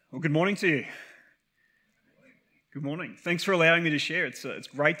Well, good morning to you. Good morning. Thanks for allowing me to share. It's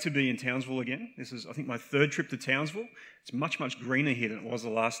great to be in Townsville again. This is, I think, my third trip to Townsville. It's much greener here than it was the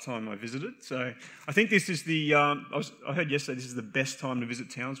last time I visited. So I think this is the, I heard yesterday this is the best time to visit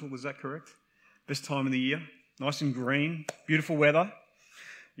Townsville. Was that correct? Best time of the year. Nice and green, beautiful weather.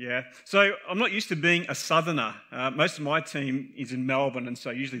 Yeah. So I'm not used to being a southerner. Most of my team is in Melbourne, and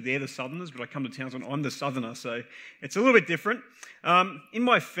so usually they're the southerners, but I come to Townsville and I'm the southerner, so it's a little bit different. In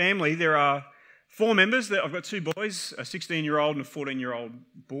my family, there are 4 members. I've got 2 boys, a 16-year-old and a 14-year-old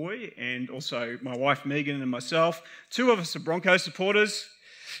boy, and also my wife Megan and myself. 2 of us are Broncos supporters.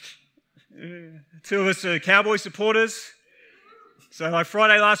 2 of us are Cowboy supporters. So like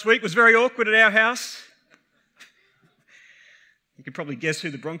Friday last week was very awkward at our house. You could probably guess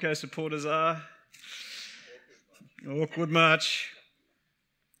who the Broncos supporters are. Awkward much.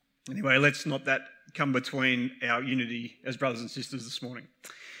 Anyway, let's not that come between our unity as brothers and sisters this morning.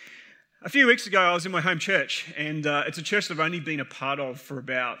 A few weeks ago, I was in my home church, and it's a church that I've only been a part of for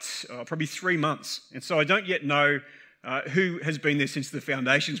about probably 3 months. And so I don't yet know who has been there since the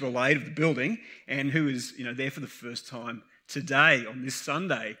foundations were laid of the building and who is there for the first time today on this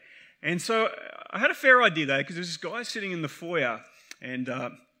Sunday. And so I had a fair idea though, because there was this guy sitting in the foyer, and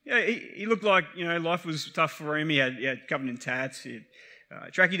he looked like life was tough for him. He had covered in tats, he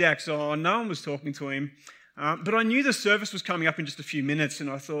had tracky dacks on. No one was talking to him. But I knew the service was coming up in just a few minutes, and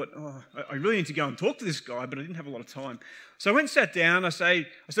I thought, I really need to go and talk to this guy, but I didn't have a lot of time. So I went and sat down. I said,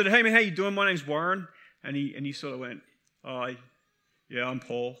 hey man, how you doing? My name's Warren. And he sort of went, yeah, I'm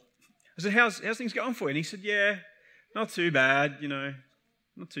Paul. I said, how's things going for you? And he said, yeah, not too bad,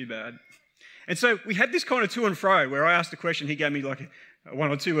 not too bad. And so we had this kind of to and fro where I asked a question, he gave me like a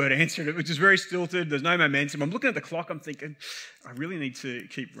 1 or 2 word answer, which is very stilted. There's no momentum. I'm looking at the clock. I'm thinking, I really need to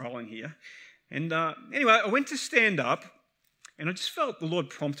keep rolling here. And anyway, I went to stand up, and I just felt the Lord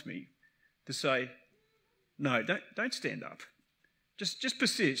prompt me to say, no, don't stand up. Just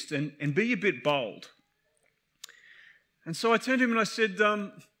persist and be a bit bold. And so I turned to him and I said,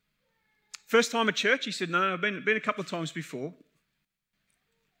 first time at church? He said, no, I've been a couple of times before.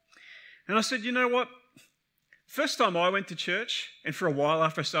 And I said, you know what? First time I went to church, and for a while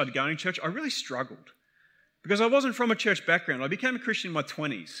after I started going to church, I really struggled because I wasn't from a church background. I became a Christian in my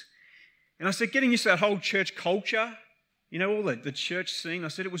 20s. And I said, getting used to that whole church culture, all the church scene, I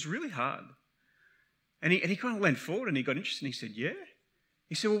said, it was really hard. And he kind of leaned forward and he got interested and he said, yeah.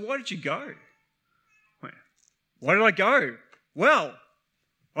 He said, well, why did you go? Why did I go? Well,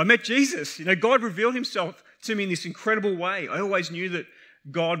 I met Jesus. God revealed himself to me in this incredible way. I always knew that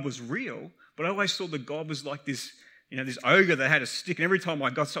God was real, but I always thought that God was like this, this ogre that had a stick, and every time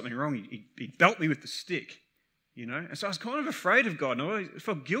I got something wrong, he'd belt me with the stick. And so I was kind of afraid of God, and I always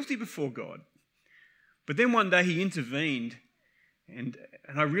felt guilty before God. But then one day he intervened, and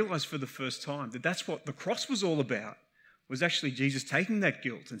I realised for the first time that that's what the cross was all about, was actually Jesus taking that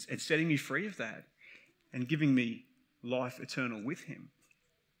guilt and setting me free of that and giving me life eternal with him.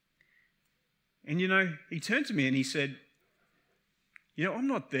 And he turned to me and he said, I'm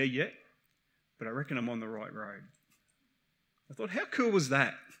not there yet, but I reckon I'm on the right road. I thought, how cool was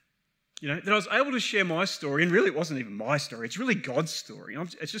that? That I was able to share my story, and really it wasn't even my story, it's really God's story.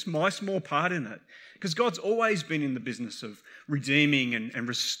 It's just my small part in it. Because God's always been in the business of redeeming and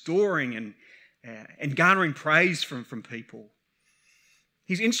restoring and garnering praise from people.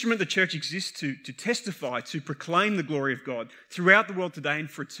 His instrument, the church, exists to testify, to proclaim the glory of God throughout the world today and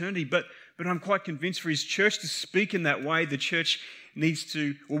for eternity. But I'm quite convinced for his church to speak in that way, the church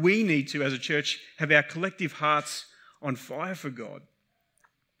we need to, as a church, have our collective hearts on fire for God.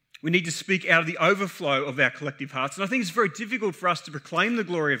 We need to speak out of the overflow of our collective hearts. And I think it's very difficult for us to proclaim the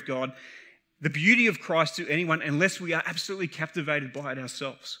glory of God, the beauty of Christ to anyone, unless we are absolutely captivated by it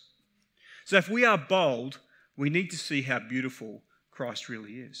ourselves. So if we are bold, we need to see how beautiful Christ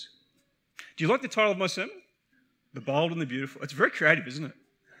really is. Do you like the title of my sermon? The Bold and the Beautiful. It's very creative, isn't it?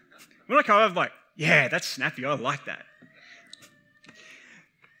 When I come up, I'm like, yeah, that's snappy. I like that.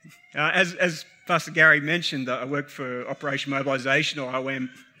 As Pastor Gary mentioned, I work for Operation Mobilisation, or OM.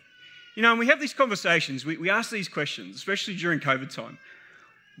 And we have these conversations. We ask these questions, especially during COVID time.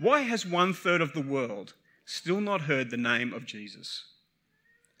 Why has 1/3 of the world still not heard the name of Jesus?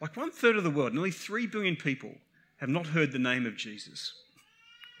 Like 1/3 of the world, nearly 3 billion people, have not heard the name of Jesus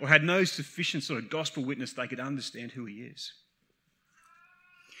or had no sufficient sort of gospel witness they could understand who he is.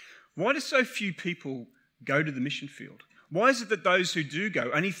 Why do so few people go to the mission field? Why is it that those who do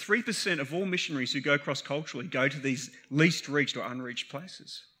go, only 3% of all missionaries who go cross-culturally go to these least reached or unreached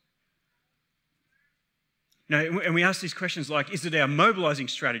places? And we ask these questions like, is it our mobilising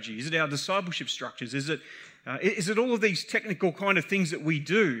strategy? Is it our discipleship structures? Is it Is it all of these technical kind of things that we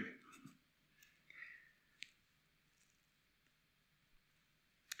do?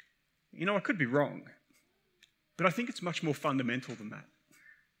 You know, I could be wrong, but I think it's much more fundamental than that.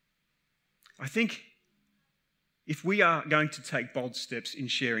 I think if we are going to take bold steps in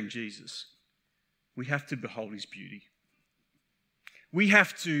sharing Jesus, we have to behold his beauty. We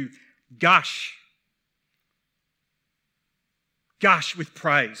have to gush with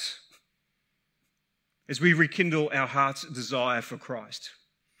praise as we rekindle our heart's desire for Christ.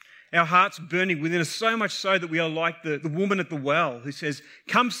 Our hearts burning within us so much so that we are like the woman at the well who says,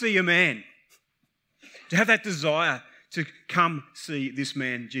 "Come see a man." To have that desire to come see this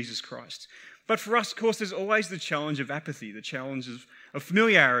man, Jesus Christ. But for us, of course, there's always the challenge of apathy, the challenge of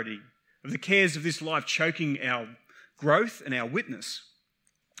familiarity, of the cares of this life choking our growth and our witness.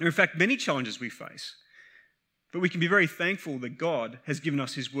 There are, in fact, many challenges we face. But we can be very thankful that God has given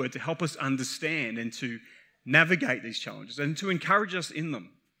us his word to help us understand and to navigate these challenges and to encourage us in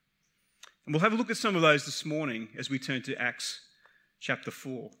them. And we'll have a look at some of those this morning as we turn to Acts chapter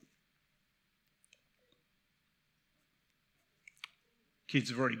 4. Kids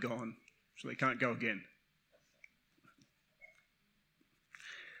have already gone, so they can't go again.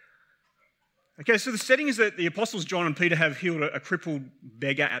 Okay, so the setting is that the apostles John and Peter have healed a crippled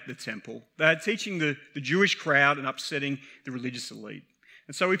beggar at the temple. They're teaching the Jewish crowd and upsetting the religious elite.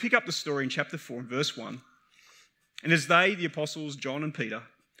 And so we pick up the story in chapter 4 and verse 1. And as they, the apostles John and Peter,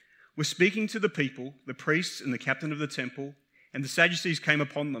 were speaking to the people, the priests and the captain of the temple and the Sadducees came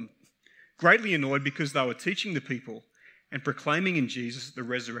upon them, greatly annoyed because they were teaching the people and proclaiming in Jesus the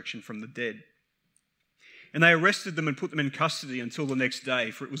resurrection from the dead. And they arrested them and put them in custody until the next day,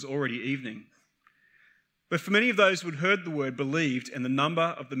 for it was already evening. But for many of those who had heard the word believed, and the number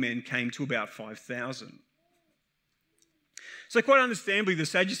of the men came to about 5,000. So quite understandably, the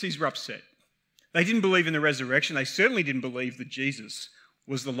Sadducees were upset. They didn't believe in the resurrection. They certainly didn't believe that Jesus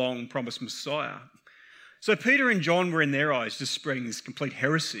was the long-promised Messiah. So Peter and John were, in their eyes, just spreading this complete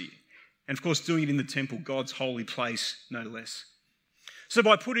heresy. And of course, doing it in the temple, God's holy place, no less. So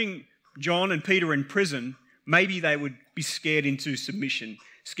by putting John and Peter in prison, maybe they would be scared into submission,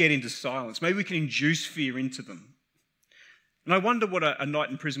 scared into silence. Maybe we can induce fear into them. And I wonder what a night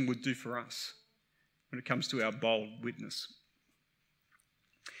in prison would do for us when it comes to our bold witness.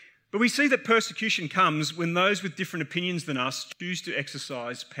 But we see that persecution comes when those with different opinions than us choose to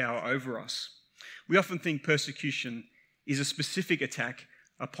exercise power over us. We often think persecution is a specific attack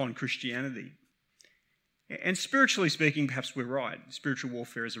upon Christianity. And spiritually speaking, perhaps we're right. Spiritual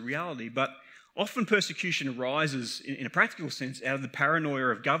warfare is a reality, but often persecution arises, in a practical sense, out of the paranoia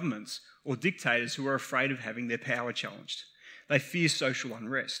of governments or dictators who are afraid of having their power challenged. They fear social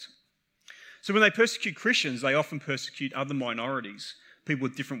unrest. So when they persecute Christians, they often persecute other minorities, people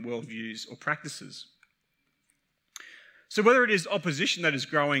with different worldviews or practices. So whether it is opposition that is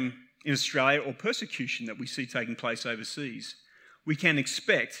growing in Australia or persecution that we see taking place overseas, we can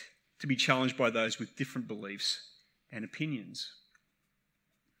expect to be challenged by those with different beliefs and opinions.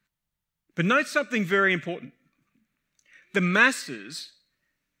 But note something very important. The masses,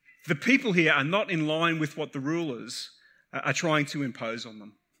 the people here, are not in line with what the rulers are trying to impose on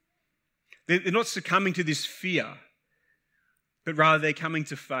them. They're not succumbing to this fear, but rather they're coming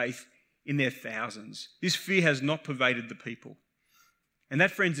to faith in their thousands. This fear has not pervaded the people. And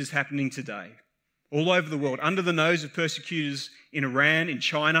that, friends, is happening today. All over the world, under the nose of persecutors in Iran, in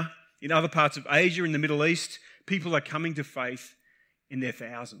China, in other parts of Asia, in the Middle East, people are coming to faith in their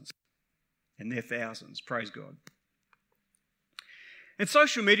thousands. And their thousands, praise God. And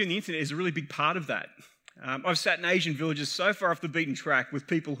social media and the internet is a really big part of that. I've sat in Asian villages so far off the beaten track with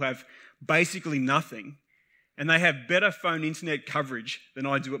people who have basically nothing, and they have better phone internet coverage than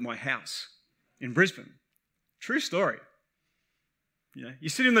I do at my house in Brisbane. True story. You know, you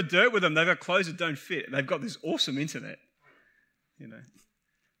sit in the dirt with them, they've got clothes that don't fit. They've got this awesome internet. You know,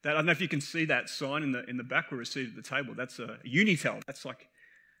 that, I don't know if you can see that sign in the back where we're seated at the table. That's a Unitel. That's like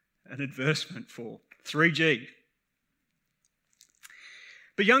an advertisement for 3G.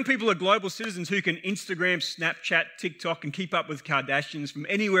 But young people are global citizens who can Instagram, Snapchat, TikTok, and keep up with Kardashians from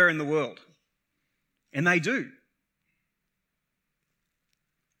anywhere in the world. And they do.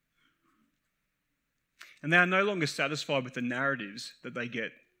 And they are no longer satisfied with the narratives that they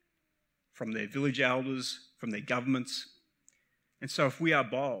get from their village elders, from their governments. And so if we are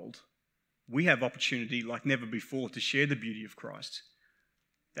bold, we have opportunity like never before to share the beauty of Christ.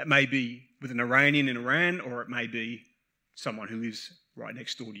 That may be with an Iranian in Iran, or it may be someone who lives right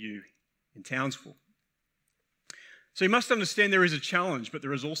next door to you in Townsville. So you must understand there is a challenge, but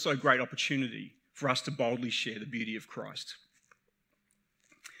there is also great opportunity for us to boldly share the beauty of Christ.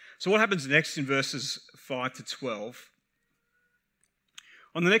 So what happens next in verses 5 to 12?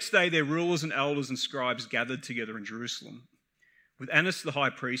 On the next day, their rulers and elders and scribes gathered together in Jerusalem, with Annas the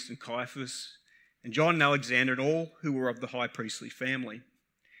high priest and Caiaphas and John and Alexander and all who were of the high priestly family.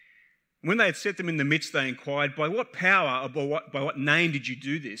 And when they had set them in the midst, they inquired, by what power or by what name did you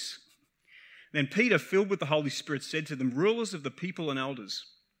do this? Then Peter, filled with the Holy Spirit, said to them, rulers of the people and elders,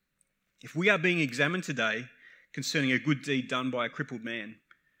 if we are being examined today concerning a good deed done by a crippled man,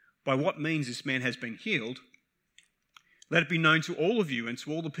 by what means this man has been healed, let it be known to all of you and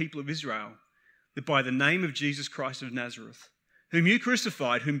to all the people of Israel that by the name of Jesus Christ of Nazareth, whom you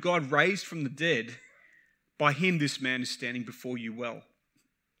crucified, whom God raised from the dead, by him this man is standing before you well.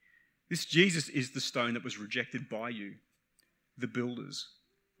 This Jesus is the stone that was rejected by you, the builders,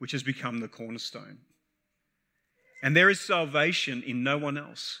 which has become the cornerstone. And there is salvation in no one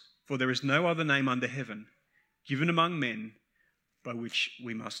else, for there is no other name under heaven given among men by which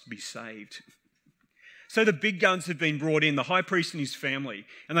we must be saved. So the big guns have been brought in, the high priest and his family,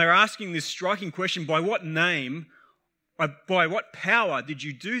 and they're asking this striking question, by what name, by what power did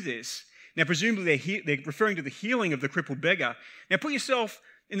you do this? Now, presumably they're referring to the healing of the crippled beggar. Now, put yourself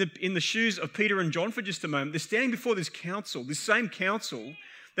in the shoes of Peter and John for just a moment. They're standing before this council, this same council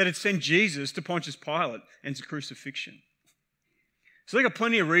that had sent Jesus to Pontius Pilate and to crucifixion. So they've got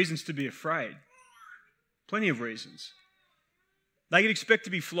plenty of reasons to be afraid. Plenty of reasons. They could expect to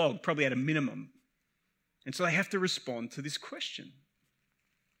be flogged, probably at a minimum. And so they have to respond to this question.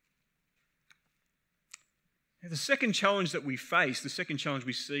 Now, the second challenge that we face, the second challenge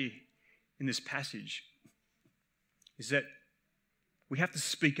we see in this passage, is that we have to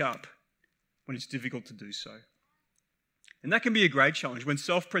speak up when it's difficult to do so. And that can be a great challenge. When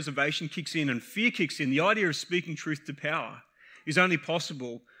self-preservation kicks in and fear kicks in, the idea of speaking truth to power is only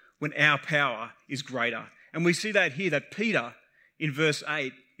possible when our power is greater. And we see that here, that Peter, in verse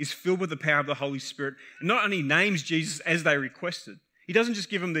 8, is filled with the power of the Holy Spirit, and not only names Jesus as they requested. He doesn't just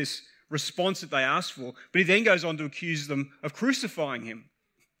give them this response that they asked for, but he then goes on to accuse them of crucifying him.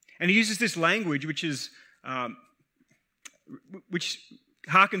 And he uses this language which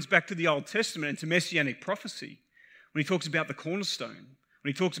harkens back to the Old Testament and to Messianic prophecy, when he talks about the cornerstone,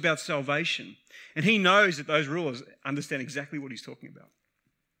 when he talks about salvation. And he knows that those rulers understand exactly what he's talking about.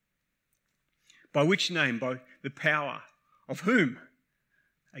 By which name? By the power of whom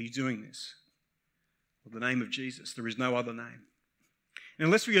are you doing this? Well, the name of Jesus. There is no other name. And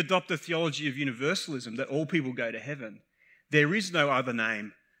unless we adopt a theology of universalism, that all people go to heaven, there is no other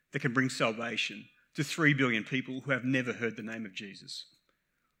name that can bring salvation to 3 billion people who have never heard the name of Jesus.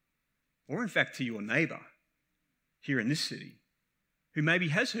 Or in fact to your neighbour here in this city, who maybe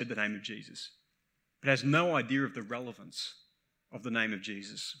has heard the name of Jesus, but has no idea of the relevance of the name of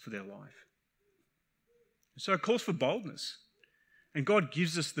Jesus for their life. So it calls for boldness. And God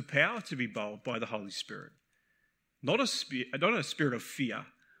gives us the power to be bold by the Holy Spirit. Not a spirit of fear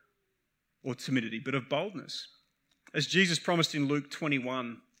or timidity, but of boldness. As Jesus promised in Luke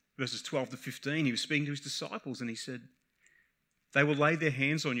 21, verses 12 to 15, he was speaking to his disciples and he said, they will lay their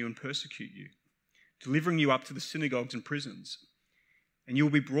hands on you and persecute you, delivering you up to the synagogues and prisons, and you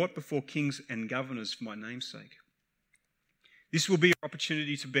will be brought before kings and governors for my name's sake. This will be your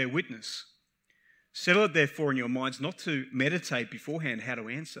opportunity to bear witness. Settle it therefore in your minds not to meditate beforehand how to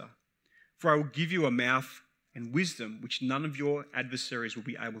answer, for I will give you a mouth and wisdom which none of your adversaries will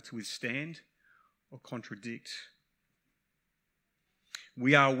be able to withstand or contradict.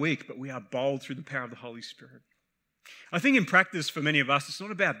 We are weak, but we are bold through the power of the Holy Spirit. I think in practice for many of us, it's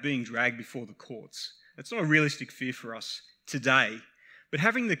not about being dragged before the courts. That's not a realistic fear for us today, but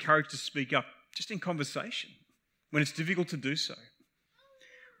having the courage to speak up just in conversation when it's difficult to do so.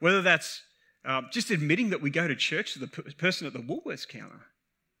 Whether that's just admitting that we go to church to the person at the Woolworths counter,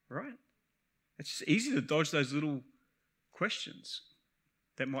 right? It's just easy to dodge those little questions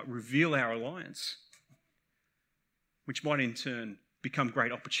that might reveal our alliance, which might in turn become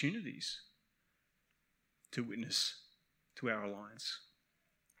great opportunities to witness to our alliance.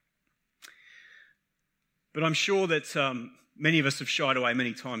 But I'm sure that many of us have shied away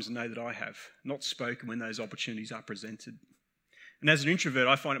many times, and know that I have, not spoken when those opportunities are presented. And as an introvert,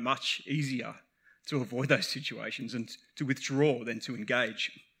 I find it much easier to avoid those situations and to withdraw than to engage.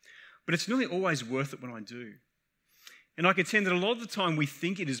 But it's nearly always worth it when I do. And I contend that a lot of the time we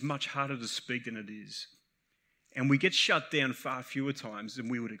think it is much harder to speak than it is. And we get shut down far fewer times than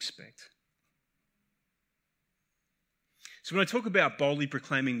we would expect. So when I talk about boldly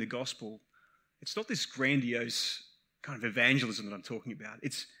proclaiming the gospel, it's not this grandiose kind of evangelism that I'm talking about.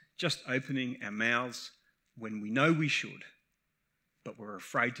 It's just opening our mouths when we know we should, but we're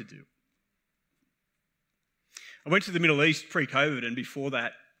afraid to do. I went to the Middle East pre-COVID, and before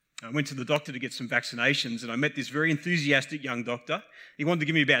that, I went to the doctor to get some vaccinations, and I met this very enthusiastic young doctor. He wanted to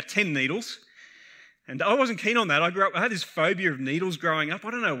give me about 10 needles, and I wasn't keen on that. I had this phobia of needles growing up.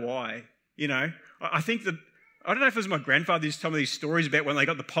 I don't know why. I think that, I don't know if it was my grandfather who's telling me these stories about when they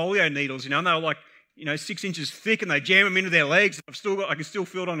got the polio needles, and they were like, 6 inches thick, and they jam them into their legs. I can still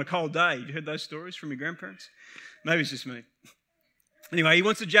feel it on a cold day. You heard those stories from your grandparents? Maybe it's just me. Anyway, he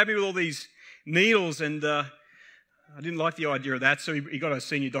wants to jab me with all these needles, and I didn't like the idea of that, so he got a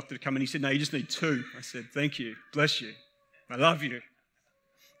senior doctor to come in. He said, "No, you just need 2. I said, "Thank you, bless you, I love you."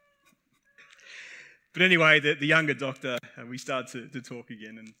 But anyway, the younger doctor, we started to talk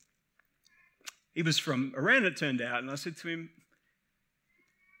again, and he was from Iran, it turned out, and I said to him,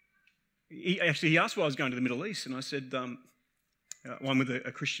 he asked why I was going to the Middle East, and I said, one with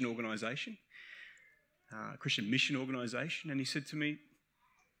a Christian organisation, a Christian mission organisation, and he said to me,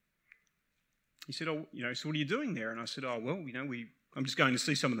 "Oh, so what are you doing there?" And I said, "Oh, well, I'm just going to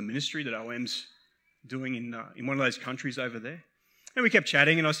see some of the ministry that OM's doing in one of those countries over there." And we kept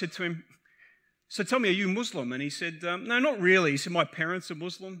chatting, and I said to him, "So tell me, are you Muslim?" And he said, "No, not really." He said, "My parents are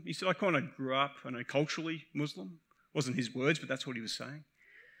Muslim." He said, "I kind of grew up, culturally Muslim." Wasn't his words, but that's what he was saying.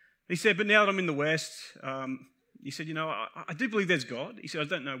 He said, "But now that I'm in the West," he said, I do believe there's God." He said, "I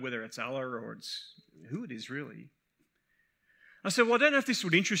don't know whether it's Allah or it's who it is really." I said, "Well, I don't know if this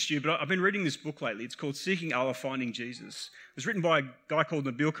would interest you, but I've been reading this book lately. It's called Seeking Allah, Finding Jesus. It was written by a guy called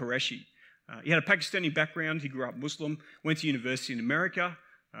Nabil Qureshi. He had a Pakistani background. He grew up Muslim, went to university in America.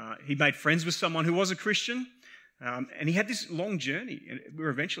 He made friends with someone who was a Christian, and he had this long journey where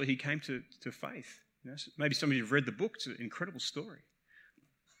eventually he came to faith. So maybe some of you have read the book. It's an incredible story."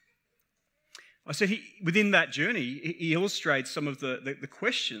 I said, within that journey, he illustrates some of the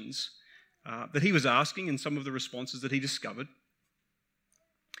questions that he was asking and some of the responses that he discovered.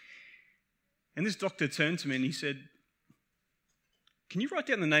 And this doctor turned to me and he said, "Can you write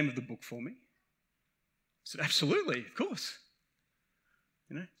down the name of the book for me?" I said, "Absolutely, of course."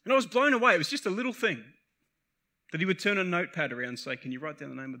 And I was blown away. It was just a little thing that he would turn a notepad around and say, "Can you write down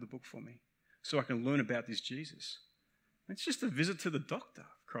the name of the book for me so I can learn about this Jesus?" And it's just a visit to the doctor,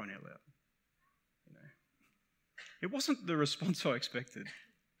 crying out loud. It wasn't the response I expected.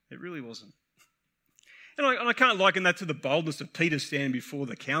 It really wasn't. And I can't liken that to the boldness of Peter standing before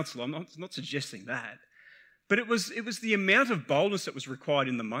the council. I'm not suggesting that. But it was the amount of boldness that was required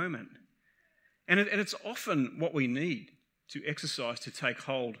in the moment. And it's often what we need to exercise to take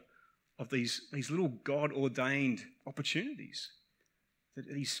hold of these little God-ordained opportunities that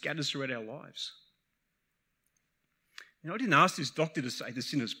he scatters throughout our lives. I didn't ask this doctor to say the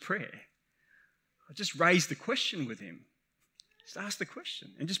sinner's prayer. I just raised the question with him. Just asked the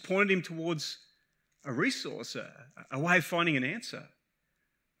question and just pointed him towards a resource, a way of finding an answer,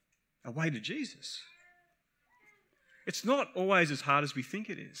 a way to Jesus. It's not always as hard as we think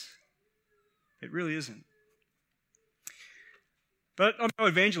it is. It really isn't. But I'm no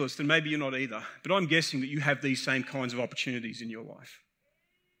evangelist, and maybe you're not either, but I'm guessing that you have these same kinds of opportunities in your life.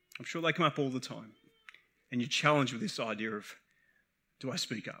 I'm sure they come up all the time, and you're challenged with this idea of, do I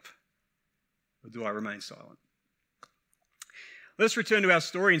speak up? Or do I remain silent? Let's return to our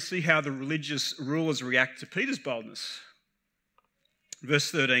story and see how the religious rulers react to Peter's boldness. Verse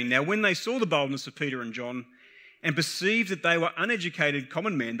 13, "Now when they saw the boldness of Peter and John and perceived that they were uneducated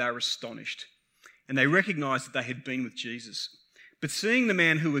common men, they were astonished, and they recognised that they had been with Jesus. But seeing the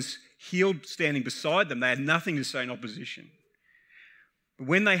man who was healed standing beside them, they had nothing to say in opposition. But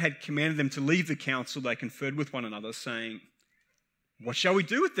when they had commanded them to leave the council, they conferred with one another, saying, 'What shall we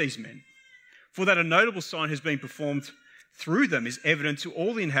do with these men? For that a notable sign has been performed through them is evident to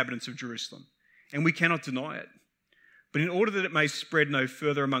all the inhabitants of Jerusalem, and we cannot deny it. But in order that it may spread no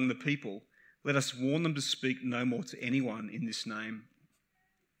further among the people, let us warn them to speak no more to anyone in this name.'"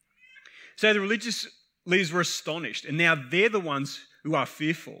 So the religious leaders were astonished, and now they're the ones who are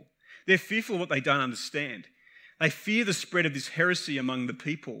fearful. They're fearful of what they don't understand. They fear the spread of this heresy among the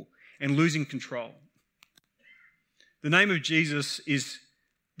people and losing control. The name of Jesus is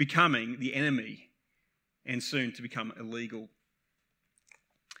becoming the enemy and soon to become illegal.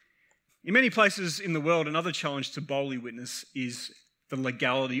 In many places in the world, another challenge to boldly witness is the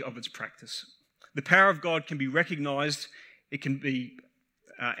legality of its practice. The power of God can be recognised, it can be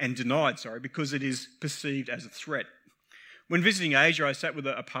and denied, because it is perceived as a threat. When visiting Asia, I sat with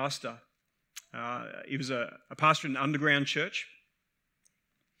a pastor. He was a pastor in an underground church.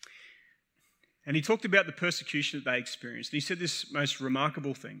 And he talked about the persecution that they experienced. And he said this most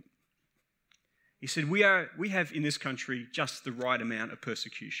remarkable thing. He said, we have in this country just the right amount of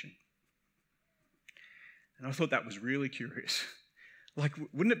persecution. And I thought that was really curious. Like,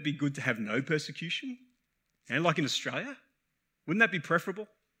 wouldn't it be good to have no persecution? And like in Australia? Wouldn't that be preferable?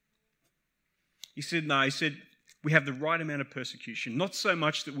 He said, no, he said, we have the right amount of persecution, not so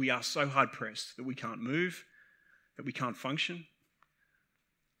much that we are so hard-pressed that we can't move, that we can't function,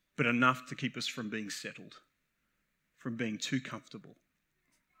 but enough to keep us from being settled, from being too comfortable,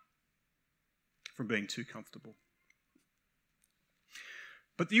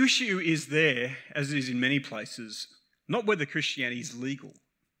 But the issue is there, as it is in many places, not whether Christianity is legal.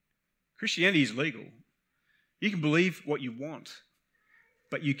 Christianity is legal. You can believe what you want,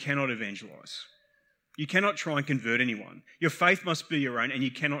 but you cannot evangelize. You cannot try and convert anyone. Your faith must be your own, and you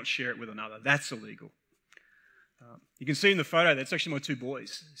cannot share it with another. That's illegal. You can see in the photo, that's actually my two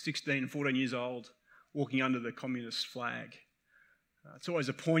boys, 16 and 14 years old, walking under the communist flag. It's always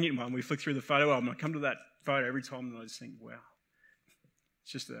a poignant one. We flick through the photo album. I come to that photo every time and I just think, wow,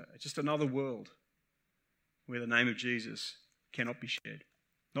 it's just another world where the name of Jesus cannot be shared.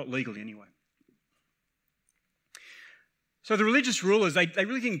 Not legally anyway. So the religious rulers, they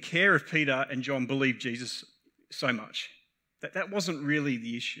really didn't care if Peter and John believed Jesus so much. That wasn't really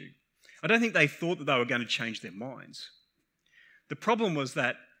the issue. I don't think they thought that they were going to change their minds. The problem was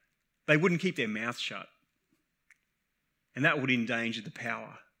that they wouldn't keep their mouth shut. And that would endanger the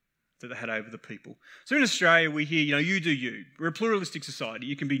power that they had over the people. So in Australia, we hear, you do you. We're a pluralistic society.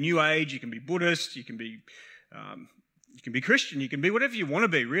 You can be New Age, you can be Buddhist, you can be Christian, you can be whatever you want to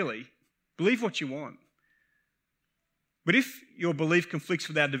be, really. Believe what you want. But if your belief conflicts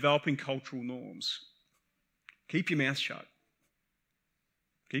with our developing cultural norms, keep your mouth shut.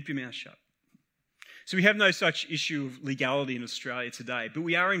 Keep your mouth shut. So we have no such issue of legality in Australia today, but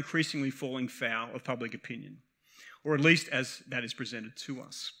we are increasingly falling foul of public opinion, or at least as that is presented to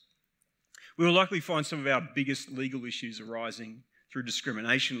us. We will likely find some of our biggest legal issues arising through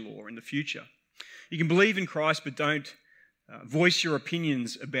discrimination law in the future. You can believe in Christ, but don't voice your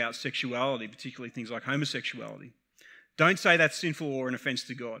opinions about sexuality, particularly things like homosexuality. Don't say that's sinful or an offence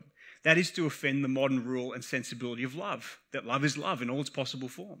to God. That is to offend the modern rule and sensibility of love, that love is love in all its possible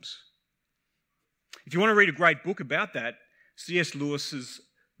forms. If you want to read a great book about that, C.S. Lewis's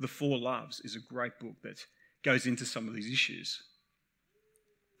The Four Loves is a great book that goes into some of these issues.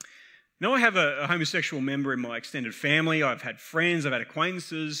 Now, I have a homosexual member in my extended family. I've had friends, I've had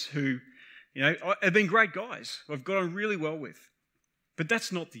acquaintances who, have been great guys who I've got on really well with. But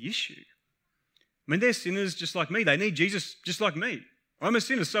that's not the issue. I mean, they're sinners just like me. They need Jesus just like me. I'm a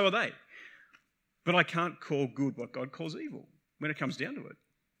sinner, so are they. But I can't call good what God calls evil when it comes down to it.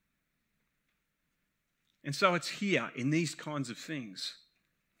 And so it's here in these kinds of things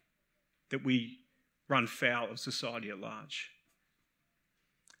that we run foul of society at large.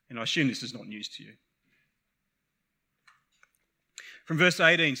 And I assume this is not news to you. From verse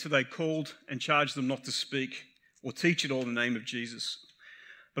 18, so they called and charged them not to speak or teach at all in the name of Jesus.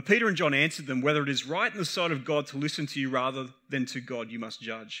 But Peter and John answered them, whether it is right in the sight of God to listen to you rather than to God, you must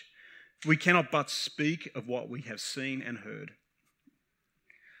judge. For we cannot but speak of what we have seen and heard.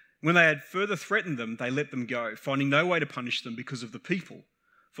 When they had further threatened them, they let them go, finding no way to punish them because of the people.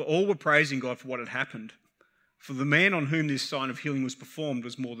 For all were praising God for what had happened. For the man on whom this sign of healing was performed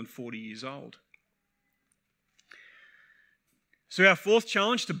was more than 40 years old. So our fourth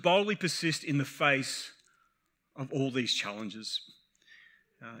challenge, to boldly persist in the face of all these challenges.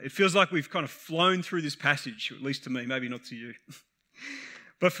 It feels like we've kind of flown through this passage, at least to me, maybe not to you.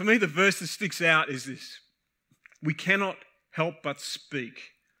 But for me, the verse that sticks out is this. We cannot help but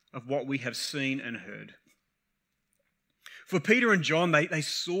speak of what we have seen and heard. For Peter and John, they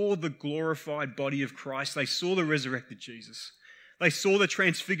saw the glorified body of Christ. They saw the resurrected Jesus. They saw the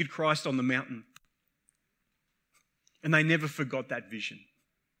transfigured Christ on the mountain. And they never forgot that vision.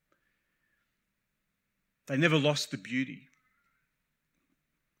 They never lost the beauty.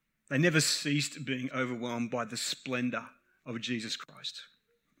 They never ceased being overwhelmed by the splendour of Jesus Christ.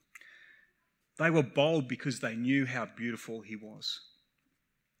 They were bold because they knew how beautiful he was.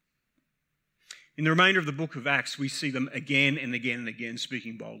 In the remainder of the book of Acts, we see them again and again and again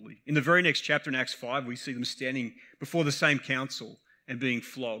speaking boldly. In the very next chapter, in Acts 5, we see them standing before the same council and being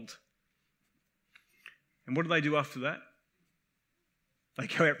flogged. And what do they do after that? They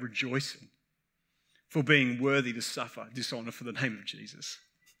go out rejoicing for being worthy to suffer dishonour for the name of Jesus.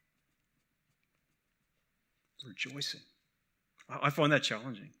 Rejoicing. I find that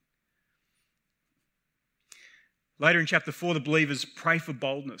challenging. Later in chapter 4, the believers pray for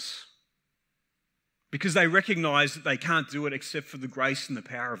boldness because they recognise that they can't do it except for the grace and the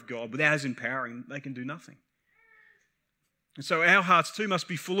power of God. Without his empowering, they can do nothing. And so our hearts too must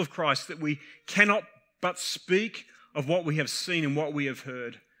be full of Christ, that we cannot but speak of what we have seen and what we have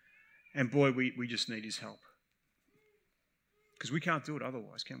heard. And boy, we just need his help. Because we can't do it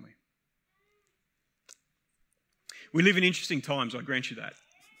otherwise, can we? We live in interesting times, I grant you that.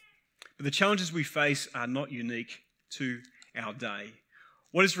 But the challenges we face are not unique to our day.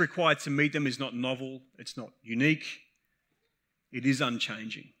 What is required to meet them is not novel, it's not unique, it is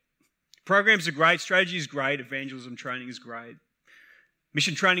unchanging. Programs are great, strategy is great, evangelism training is great,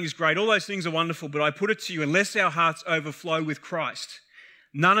 mission training is great, all those things are wonderful, but I put it to you, unless our hearts overflow with Christ,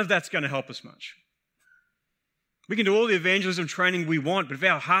 none of that's going to help us much. We can do all the evangelism training we want, but if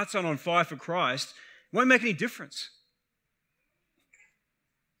our hearts aren't on fire for Christ, it won't make any difference.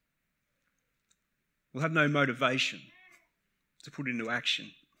 We'll have no motivation to put into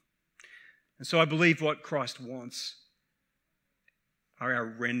action. And so I believe what Christ wants are our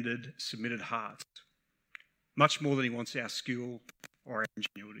rendered, submitted hearts, much more than he wants our skill or our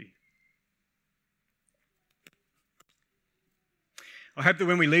ingenuity. I hope that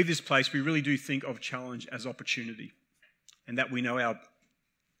when we leave this place, we really do think of challenge as opportunity, and that we know our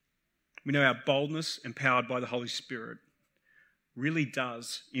boldness, empowered by the Holy Spirit, really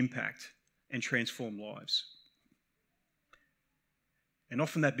does impact and transform lives. And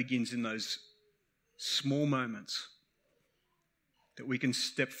often that begins in those small moments that we can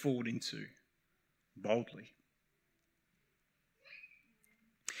step forward into boldly.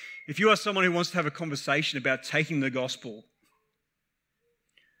 If you are someone who wants to have a conversation about taking the gospel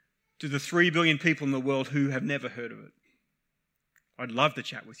to the 3 billion people in the world who have never heard of it, I'd love to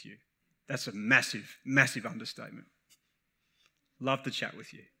chat with you. That's a massive, massive understatement. Love to chat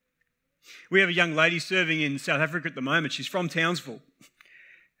with you. We have a young lady serving in South Africa at the moment. She's from Townsville.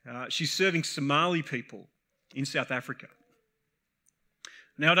 She's serving Somali people in South Africa.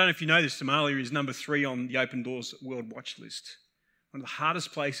 Now, I don't know if you know this, Somalia is number 3 on the Open Doors World Watch List. One of the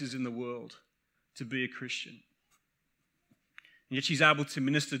hardest places in the world to be a Christian. And yet she's able to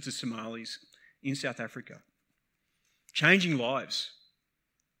minister to Somalis in South Africa. Changing lives.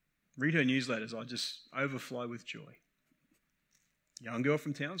 Read her newsletters. I just overflow with joy. Young girl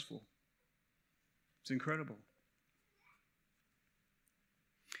from Townsville. It's incredible.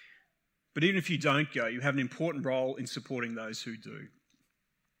 But even if you don't go, you have an important role in supporting those who do,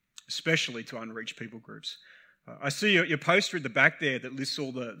 especially to unreached people groups. I see your poster at the back there that lists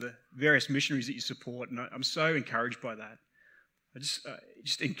all the various missionaries that you support, and I'm so encouraged by that. I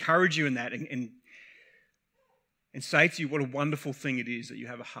just encourage you in that and say to you what a wonderful thing it is that you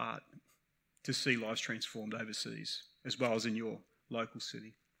have a heart to see lives transformed overseas as well as in your local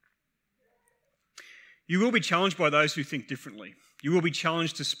city. You will be challenged by those who think differently. You will be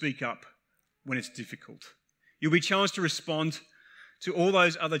challenged to speak up when it's difficult. You'll be challenged to respond to all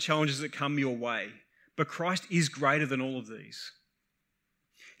those other challenges that come your way. But Christ is greater than all of these.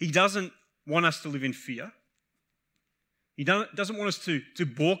 He doesn't want us to live in fear. He doesn't want us to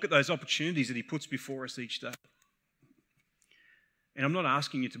balk at those opportunities that he puts before us each day. And I'm not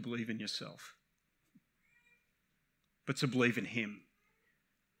asking you to believe in yourself, but to believe in him,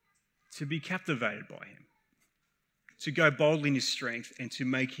 to be captivated by him, to go boldly in his strength and to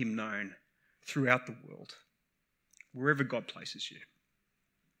make him known throughout the world, wherever God places you.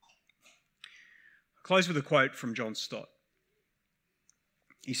 I'll close with a quote from John Stott.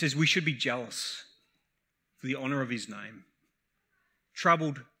 He says, "We should be jealous for the honour of his name,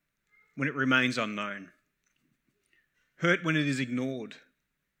 troubled when it remains unknown, hurt when it is ignored,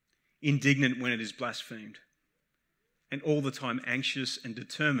 indignant when it is blasphemed, and all the time anxious and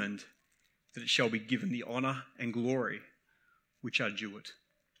determined that it shall be given the honour and glory which are due it."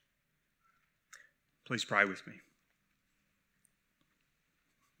 Please pray with me.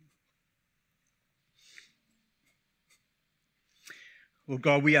 Lord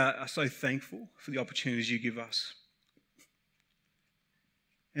God, we are so thankful for the opportunities you give us.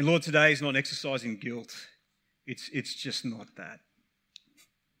 And Lord, today is not exercising guilt. It's just not that.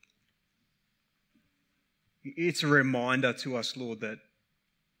 It's a reminder to us, Lord, that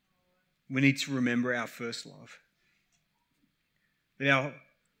we need to remember our first love. That our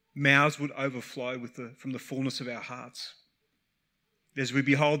mouths would overflow from the fullness of our hearts. As we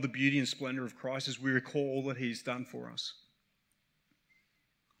behold the beauty and splendour of Christ, as we recall all that he's done for us,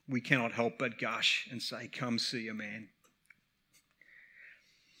 we cannot help but gush and say, "Come see a man."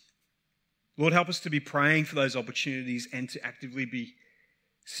 Lord, help us to be praying for those opportunities and to actively be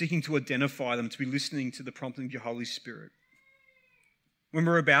seeking to identify them, to be listening to the prompting of your Holy Spirit. When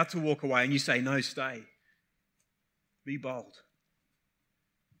we're about to walk away and you say, "No, stay," be bold.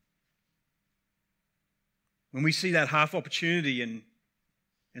 When we see that half opportunity and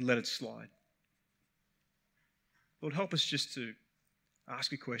let it slide. Lord, help us just to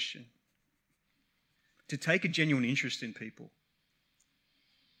ask a question, to take a genuine interest in people,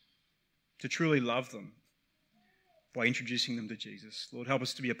 to truly love them by introducing them to Jesus. Lord, help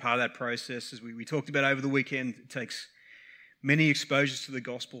us to be a part of that process. As we talked about over the weekend, it takes many exposures to the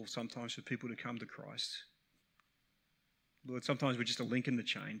gospel sometimes for people to come to Christ. Lord, sometimes we're just a link in the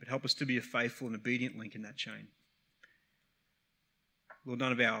chain, but help us to be a faithful and obedient link in that chain. Lord,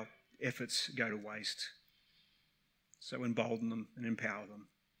 none of our efforts go to waste. So embolden them and empower them.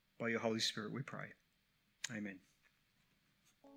 By your Holy Spirit we pray. Amen.